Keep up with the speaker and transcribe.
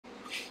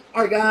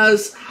Alright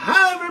guys,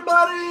 hi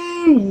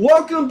everybody!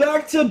 Welcome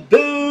back to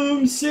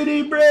Boom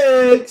City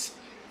Bricks!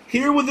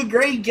 Here with the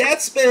great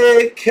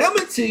Gatsby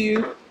coming to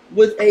you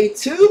with a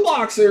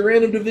 2-boxer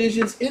Random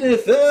Divisions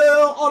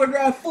NFL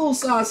autographed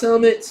full-size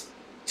helmets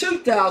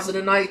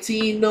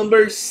 2019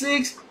 number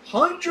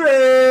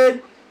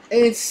 600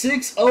 and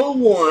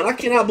 601. I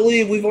cannot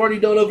believe we've already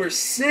done over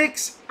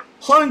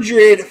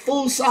 600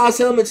 full-size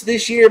helmets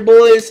this year,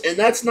 boys, and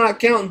that's not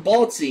counting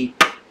Baltzy.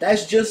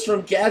 That's just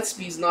from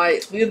Gatsby's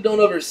night. We have done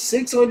over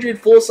 600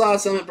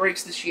 full-size helmet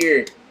breaks this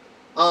year.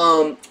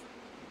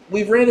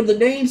 We've random the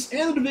names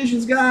and the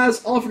divisions,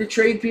 guys. Offered a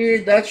trade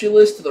period. That's your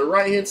list to the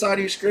right-hand side of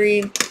your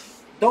screen.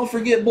 Don't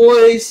forget,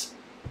 boys,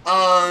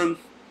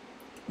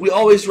 we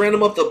always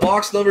random up the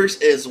box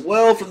numbers as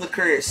well from the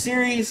current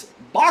series.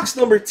 Box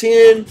number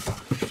 10,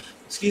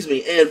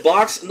 and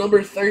box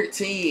number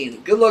 13.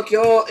 Good luck,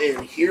 y'all,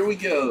 and here we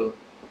go.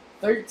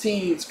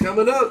 13's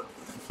coming up.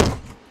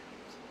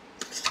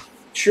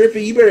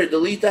 Trippy, you better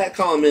delete that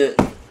comment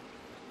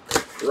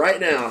right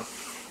now.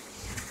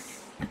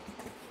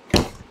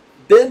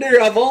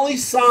 Bender, I've only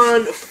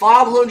signed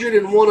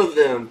 501 of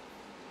them.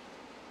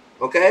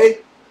 Okay?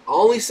 I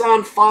only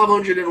signed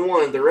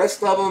 501. The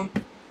rest of them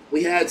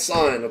we had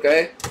signed,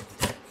 okay?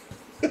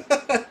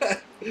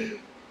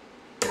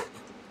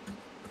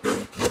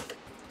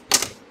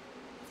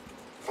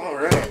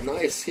 Alright,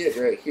 nice hit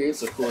right here.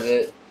 It's a cool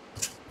hit.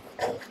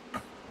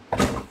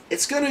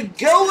 It's going to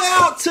go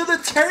out to the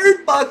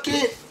turd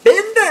bucket.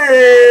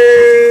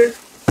 Bender.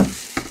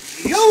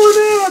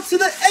 Going out to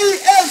the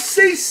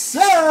AFC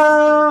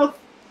South.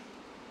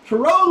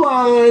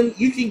 Proline.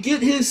 You can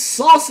get his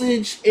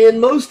sausage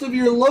in most of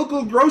your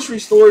local grocery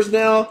stores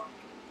now.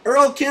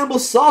 Earl Campbell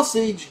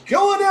sausage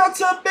going out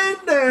to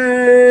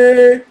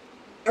Bender.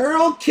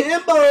 Earl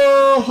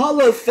Campbell, Hall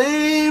of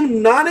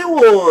Fame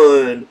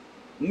 91.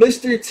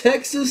 Mr.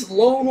 Texas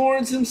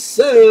Longhorns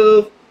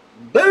himself.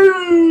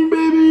 Boom,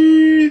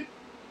 baby!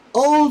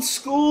 Old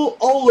school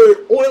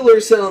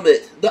Oilers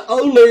helmet. The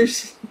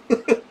Oilers.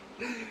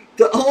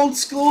 The old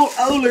school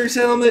Oilers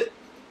helmet.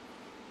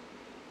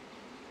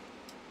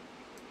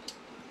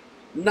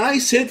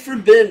 Nice hit for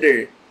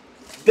Bender.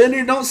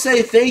 Bender, don't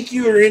say thank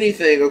you or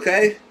anything,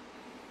 okay?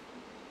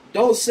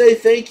 Don't say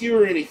thank you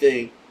or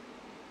anything.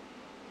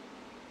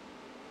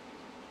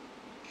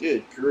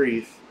 Good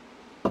grief.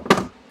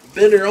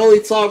 Bender only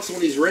talks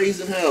when he's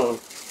raising hell.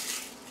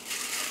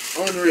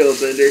 Unreal,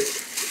 Bender.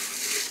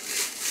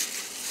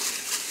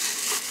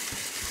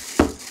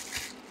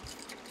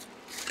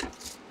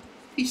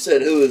 He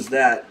said, who is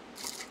that?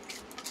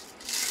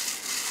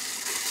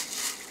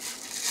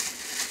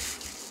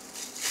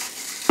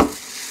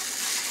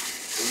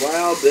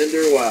 Wow,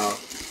 Bender, wow.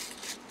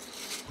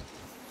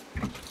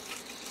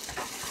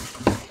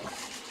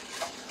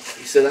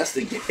 He said, that's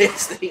the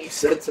gayest thing you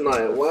said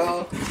tonight.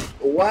 Wow.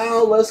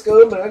 Wow, let's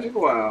go, Magic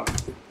Wow.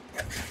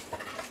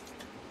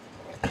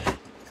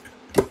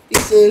 He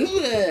said,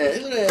 who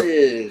that? Who that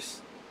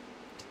is?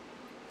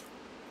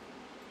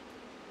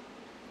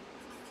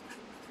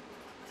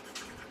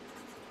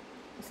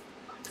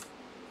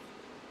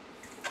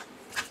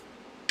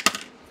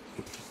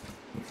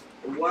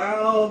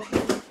 Wow.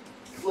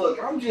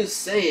 Look, I'm just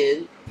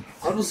saying.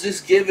 I was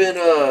just giving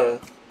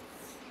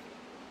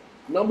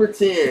number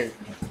 10.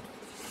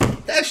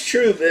 That's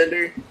true,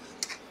 Bender.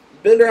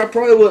 Bender, I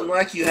probably wouldn't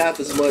like you half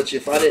as much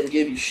if I didn't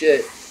give you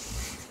shit.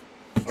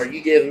 Or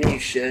you gave me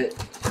shit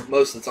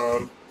most of the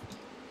time.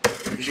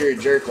 Because you're a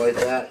jerk like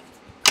that.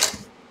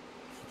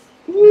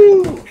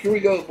 Woo! Here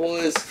we go,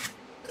 boys.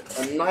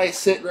 A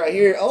nice hit right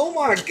here. Oh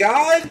my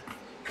god!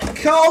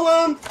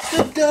 Call him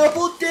the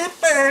Double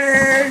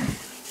Dipper!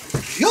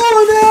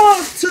 Going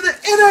out to the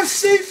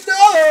NFC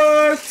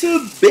North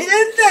to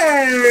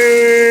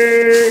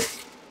Bender!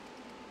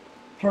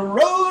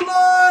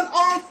 Proline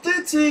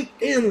Authentic,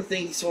 and the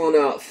thing he's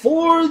falling out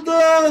for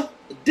the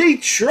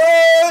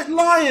Detroit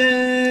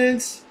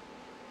Lions.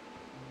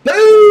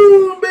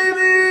 Boom,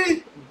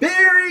 baby!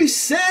 Barry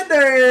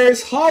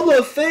Sanders, Hall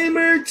of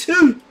Famer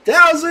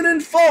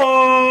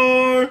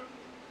 2004.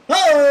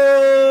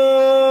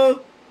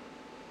 Oh!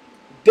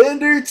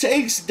 Bender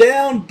takes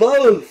down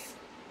both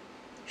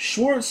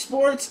Schwartz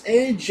Sports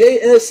and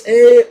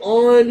JSA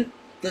on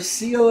the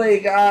COA,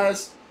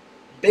 guys.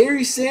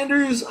 Barry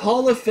Sanders,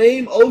 Hall of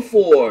Fame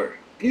 04.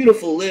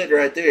 Beautiful lid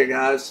right there,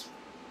 guys.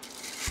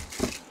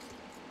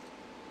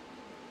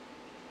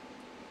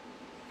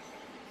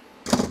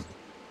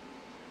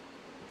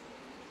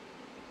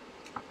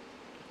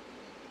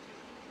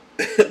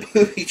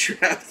 Booby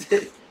trapped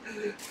it.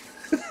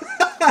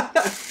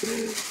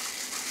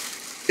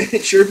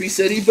 Chirpy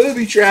said he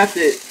booby trapped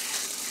it.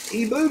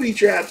 He booby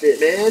trapped it,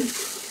 man.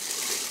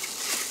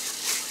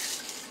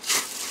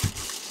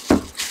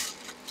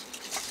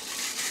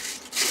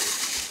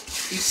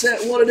 He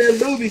set one of them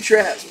booby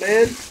traps,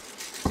 man.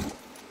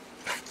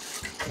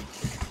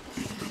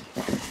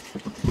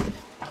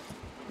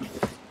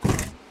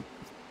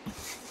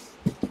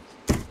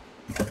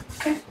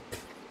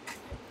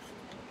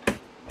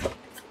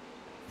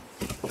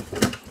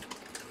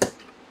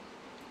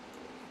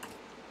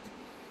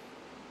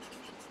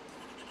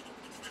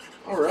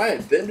 All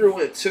right, Bender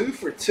went 2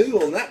 for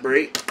 2 on that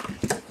break.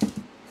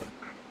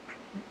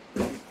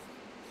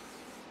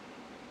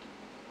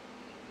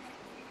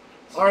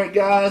 All right,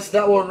 guys,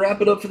 that will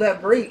wrap it up for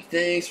that break.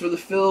 Thanks for the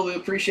fill. We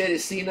appreciate it.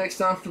 See you next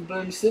time for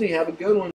Boom City. Have a good one.